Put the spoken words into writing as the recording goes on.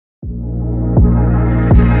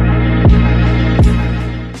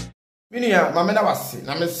Minia, Mamma was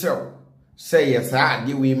na me say yes, I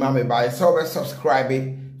we mammy by so subscribe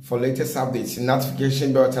for latest updates,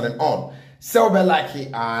 notification bell turn on. So be like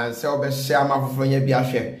it and so be share my phone be a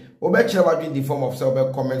share. Obeche what in the form of so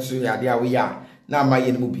be comments so ya there we are. Now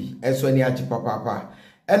my movie and so any aji papa.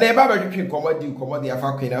 And the Baba you comedy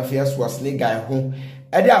Afia Queen Affairs was snake guy home.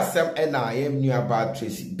 And there are some and I am new about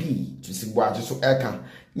Tracy B to see what so eka.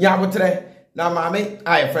 Nyabutre now mammy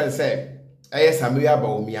I friend say yes I'm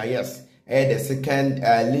about me yes. The second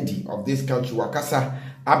lady of this country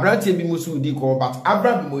Wakasa Abrante bi musu di ko but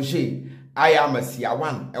Abraham Moshe I am a sia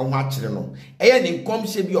one and watch no e ni kom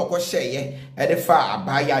she bi okohye e de fa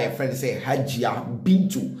abaya your friend say Hajia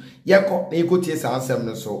Bintu yeko na yeko tie sa ansem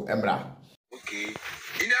no so emra. Okay,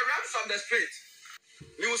 in a run from the street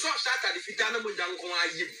you saw start at the fitana mo janko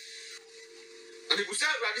ayim and the busa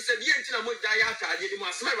radi say bi entina mo jaya atade ni mo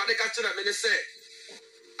asema radi ka kire me ne say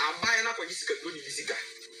abaya na kwanyisika do ni bisika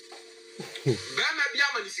Bama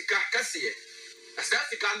biama nisika kasiye.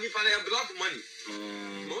 Asasika ni fana ya blood money.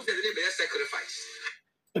 Most of the be sacrifice.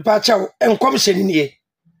 Pacha enkom hyennie.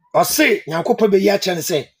 Ose Nyankopɔ be ya kye ne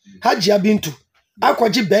se Hajia Bintu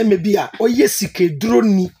akwaji bama bia oye sike duro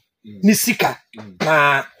ni sika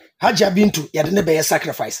na Hajia Bintu ya de ne be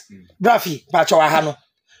sacrifice. Brafi pacha wa ha no.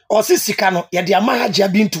 Ose sika no ya de ama Hajia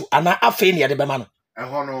Bintu ana afa ne ya de bema no.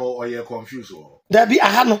 Eho no oye confuse o. Da bi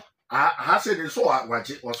aha no. I said it's so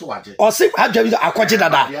watch it, also watch it. Or say, I have aquatic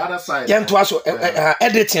dada. The other side. Yan to us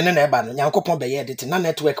editing and eban, Yankopon be editing, no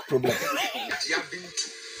network problem. Hajia Bintu,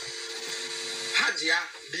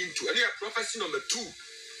 and you are prophecy number 2.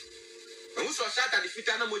 And who saw shot at the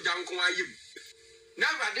fitana mo janko ayim. Now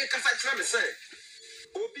I did Kasa me say,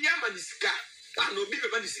 Obia Manisika, and Obi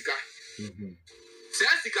Manisika.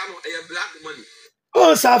 Sayasika no a black money.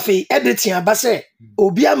 Oh, Safi, editing a basse,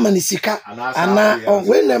 Obia Manisika, and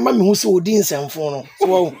when the mammy who saw Deans and phone.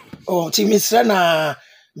 Oh, Miss Rena,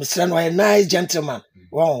 Miss Rena, a nice gentleman.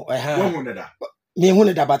 Wow, I have me who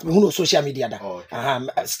about me who social media.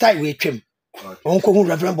 Style with him. Uncle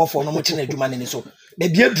Reverend Buffalo, no much in a human so.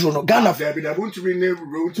 Baby, a drone, Ghana.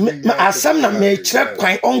 As some may trap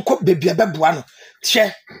quite uncle baby a babuano.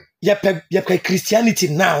 Share, yep, Christianity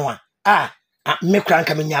now. Me crank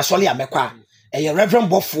coming yasoli a mequa. A Reverend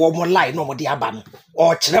Buffalo more lie no more diaban.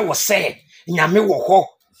 Or Chere was say, Yami wo ho,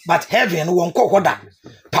 but heaven won't call that.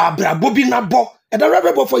 Pabra Bobby na bo, and the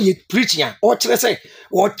Reverend Buffalo ye preaching, or Chere say,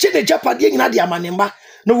 or Chede Japadi Nadia Manemba,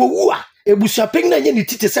 no wua, a busaping na yen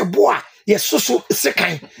tite se boa, yes, so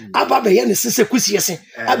second. Abba yen is a quisies,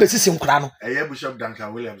 Abbesim Crano. A Bishop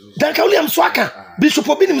Duncan Williams. Duncan Williams Swaka, Bishop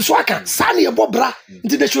Obinim Swaka, Sani Bobra,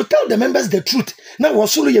 until they should tell the members the truth. Now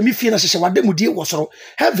was solo Yamifina Shawade was so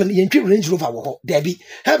heaven yen range rover, Debbie,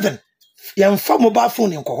 heaven, yan fa mobile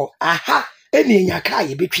phone in coho, aha, any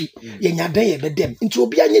yakai between yen yaday bedem into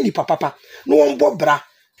Obiani papa, no one bobra,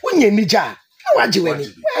 when ye nija, how are you any?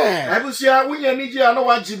 I will see how we need you, I know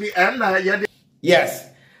what you be, and Yes.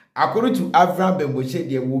 According to Abraham Bemboche,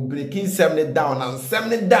 they will breaking 70 down and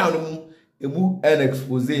 70 down. A book and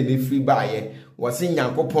expose the free buyer was in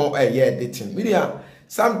Yankopon a year dating. Media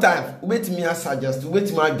sometimes wait me as suggest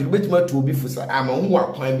wait my to be for I'm on who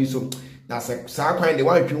are climbing so. That's a kind the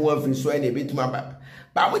one you want free so any bit my back.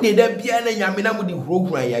 But when they be an Yamina with the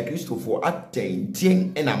rope my Christopher at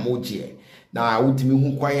 10 and a moji. Now, with me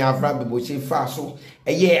who quite Abraham Bemboche fast so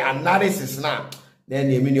a year analysis now. Then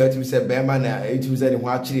the minute said Berman, it was any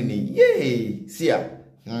watching. Yay, see ya.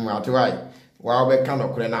 I'll try. While we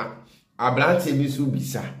cannot crana. A blanty bisu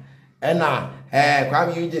bisa. And now,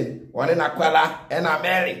 Kwame Eugene, one in Aquella, and a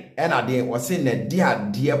Mary, and a dear was in a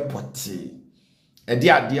dear potty. A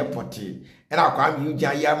dear potty. And I Kwame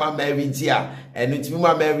Eugene, Yama Mary dear, and it's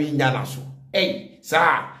my Mary Yanaso. Hey,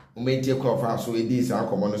 sir, who may take off our so it is our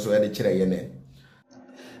common so at the chair.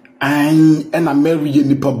 And a Mary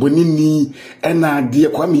nipa bonini and a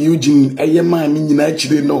dear Kwame Eugene, a man in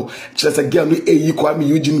actually no, just a girl, a Kwame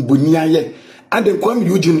Eugene Bunia, and then Kwame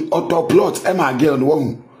Eugene auto plot, Emma girl,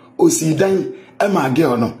 one, O see then, Emma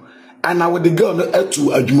girl no, and I would the girl no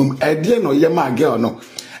to a jum, a dear no, Yama girl no.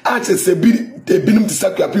 I just say, they been to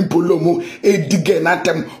Sakrapin Polomo, a digger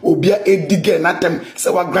natem, Obia a digger natem,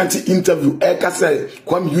 so I granted interview, Eka say,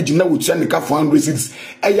 Kwame Eugene would Chanica for 100 cities.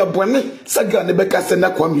 Aya Bonne, Saga Nebeka Sena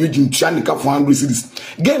Kwame Eugene Chanica for 100 cities.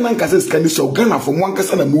 Gayman says, can you show Ghana from one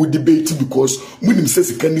person and more debate because William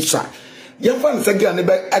says, can you try? Young Saga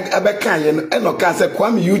Nebeka and Ocasa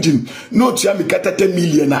Kwame Eugene, no Chamicata 10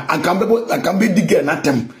 million, and can be digger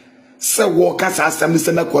natem. So Walker's assembly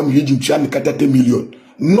Sena Kwame Eugene Chanicata 10 million.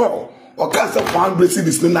 No. Okasa 100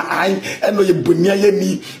 cities na I and no ye bunya ye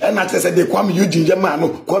ni and I said they Kwame Eugene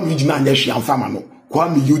Yamano, Kwame Eugene and Yashi and Famano.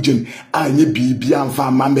 Kwame Eugene anye bibi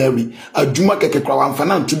amfa ma Mary adwuma keke kwa amfa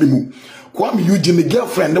na nto bi mu Kwame Eugene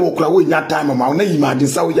girlfriend wo kura wo nya time ma na imagine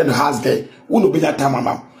say wo ye no house there wo no be nya time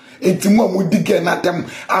ma entimu amu dige na tem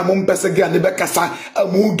amu mpese ge ne be kasa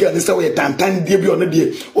amu ge ne say wo ye tantan die bi ono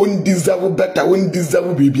die on deserve better on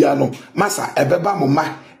deserve bibi ano masa ebeba mo ma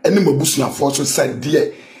ene mabusuafo so say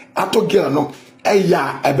die ato girl no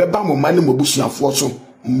eya ebeba mo ma ne mabusuafo so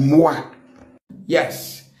moa.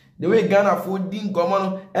 Yes, the way Ghana for din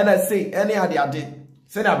common and I say any other did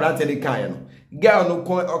send a brand any kind. Girl no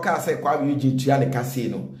coin or can say Kwame Eugene to the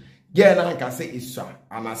casino. Girl na can say it's sir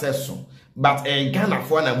and I say so. But Ghana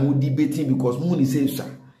for na mood debating because moon is say sir.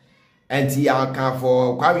 And he can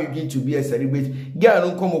for Kwame Eugene to be a celebrity. Girl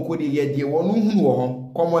no come okodi ye die wonu hunu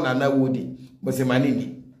ho common and na wodi. But say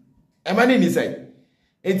manini. E manini say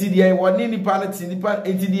enti dia woni ni party ni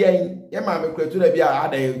enti dia ye ma me kwetu da bia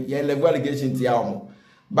ada ye level allegation ti ya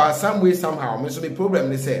but some way somehow me so the problem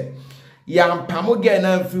they say ya mpamo ge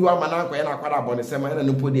na mfi wa mana akwa na kwada bo ne say ma na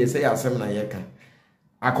no podi say asem na ye ka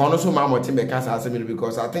akono so ma motin be kasa asem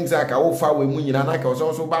because I think say ka wo fa we mu nyina na ka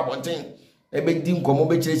so ba bonten e be di nkomo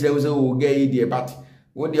be chire we say wo ge yi die but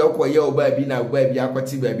wo de okoye oba bi na oba bi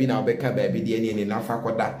akwati ba bi na obeka ba bi de ne na fa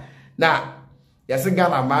koda na yes,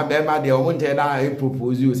 Ghana, my bema, the woman tell I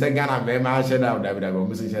propose you, say Ghana, bema, shut down, David, I'm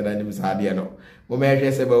missing shut down, Miss Hadiano.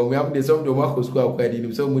 Moment, say, but we have the some to Marco School, where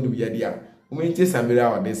did so much be idea. We need to some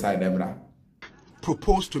on this side, Debra.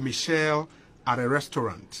 Proposed to Michelle at a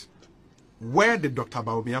restaurant. Where did Dr.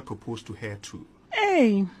 Baumia propose to her to?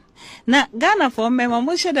 Hey, now Ghana for me,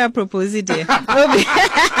 Mama should have proposed it.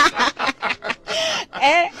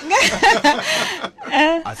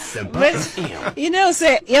 But, you know,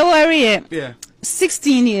 say you worry. Yeah.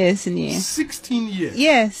 16 years in here. 16 years.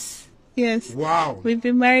 Yes. Yes. Wow. We've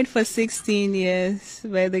been married for 16 years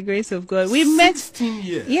by the grace of God. We met 16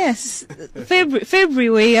 years. Yes. February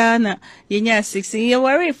we are now. 16. You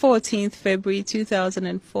worry 14th February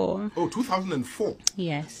 2004. Oh, 2004.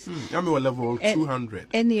 Yes. I'm level 200.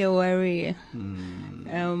 And you worry.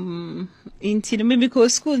 Into the medical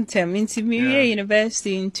school term, into Miria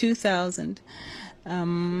University in 2000.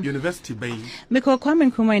 University Bain. Because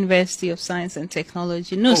Kwame Nkrumah University of Science and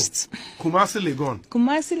Technology. NUST. Kumasi Legon.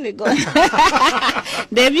 Kumasi Legon.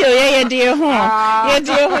 Debut, yeah, dear home. Yeah,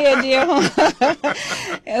 dear home.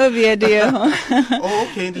 Oh, yeah, dear home. Oh,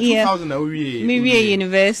 okay. In the 2000, Miria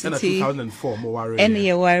University. And 2004, more and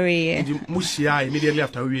you worry. Mushia immediately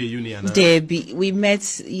after we union. Debbie, we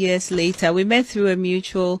met years later. We met through a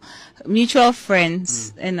mutual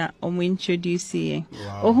friends, and we introduced you.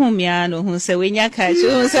 Oh, whom ya know who say when you catch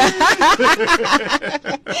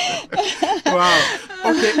wow.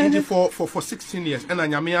 Okay, and for 16 years, and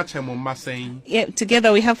Anyamia Chemoma saying. Yeah,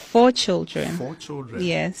 together we have 4 children. 4 children.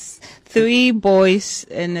 Yes, 3 boys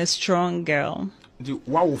and a strong girl.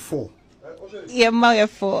 Wow, 4. Yeah, my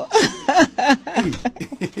 4.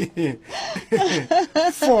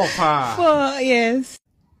 4 pa. 4, yes.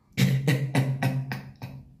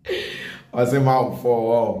 I say my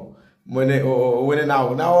 4. When now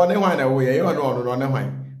only one away, you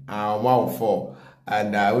know, wow 4.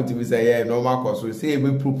 And what to say, yeah, normal course. We say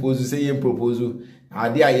we propose, say you propose.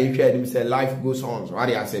 Idea you share him say life goes on. So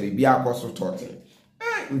I say be a course of talking.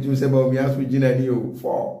 Would you say about me as we Gina you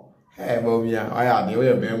 4? Hey, about me, I had the way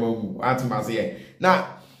of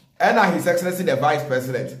now, and His Excellency the Vice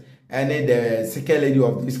President and the second lady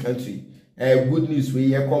of this country. Good news we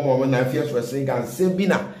hear come on Afia was saying and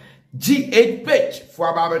Sabina. GH page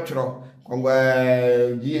for Babatro.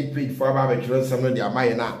 GH page for Babatro, some of the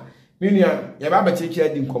Amayana. Minion, your Babatch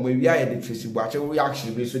didn't come with the Tracy watch. We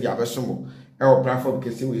actually be so the other sumo. Our platform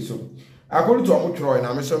can see we so. According to Amutro and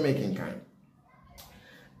I'm so making kind.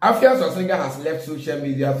 Afia Sosinga has left social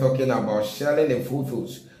media talking about sharing the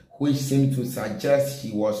photos which seem to suggest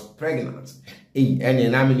she was pregnant. And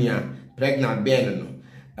in Aminia, pregnant being.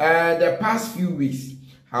 The past few weeks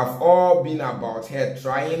have all been about her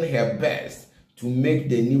trying her best to make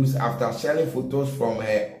the news after sharing photos from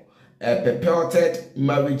her purported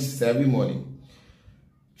marriage ceremony.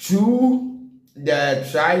 True, they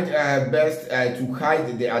tried her best to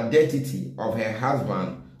hide the identity of her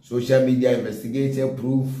husband. Social media investigator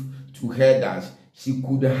proved to her that he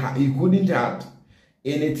couldn't have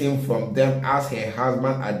anything from them as her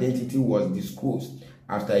husband's identity was disclosed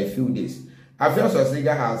after a few days. Afia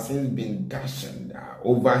Sosiga has since been gushing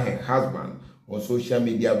over her husband on social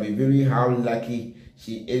media, revealing how lucky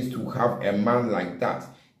she is to have a man like that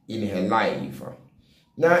in her life.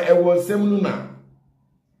 Now, it was similar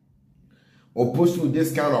opposed to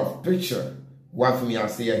this kind of picture. What me I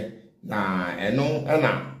say, nah, and no, and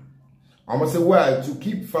nah. I must say, well, to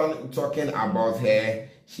keep fun talking about her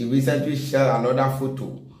she recently shared another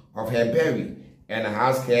photo of her baby and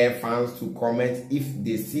asked her fans to comment if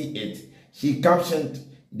they see it. She captioned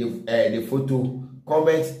the photo,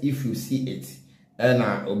 comment if you see it. And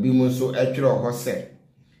Obimo so etro herself.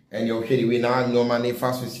 And you'll hear the way now normally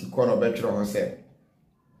fast with you corner betro herself.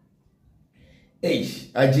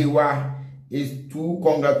 Ajiwa is two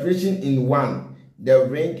congratulations in one, the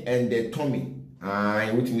ring and the tummy.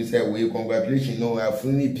 What we say, we congratulations, no, I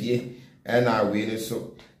fully pay, and I win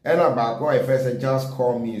so. And about why first just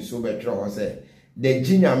call me so better herself. The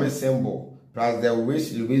genius symbol, plus the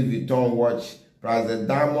Louis Vuitton watch, plus the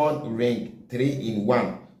diamond ring, 3 in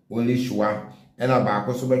 1, only Schwar. And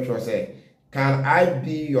about so better say, can I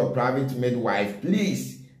be your private midwife,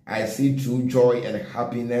 please? I see true joy and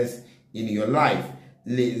happiness in your life.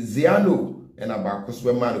 Leziano and about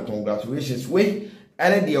so man, congratulations. Wait,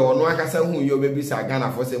 and the ono akasa who your baby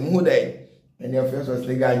Sagana for some who day. And your first was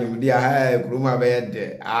the guy you dear high Kruma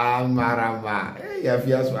bed. Marama.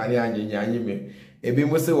 Afia Swani and Yanime. A bit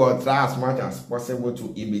must try as much as possible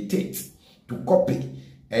to imitate, to copy.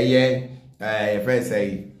 A friend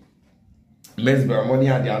say, Miss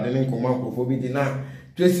Bermoni and the other command for me now.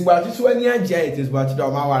 Tracy watches when you are it is what you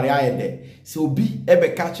don't worry. So be ever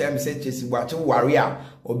catch him, said Tracy watch warrior,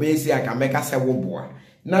 or basically I can make us a boy.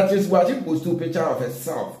 Not just watching post two picture of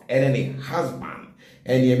herself and any husband.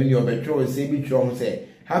 And even your betrothed say betrothed say,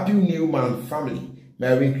 Happy New Month family.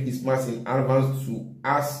 Merry Christmas in advance to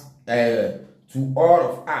us, to all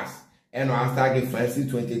of us. And hashtag Fancy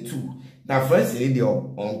 22. Now Fancy need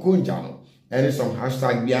your uncle Jano. And some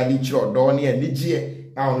hashtag Biadichi or Donny and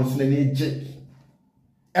Nigie. I want to Nigie.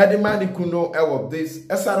 Edimani kuno of this.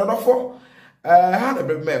 As I don't know had a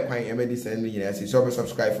bit more quite medicine. Yes, it's always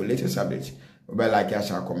subscribe for latest updates. Like,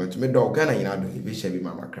 share, comment. Me dog, Ghana, you know, if you share with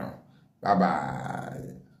Mama Crown. Bye bye.